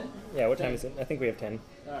 10? Yeah, what time is it? I think we have 10.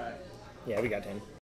 All right. Yeah, we got 10.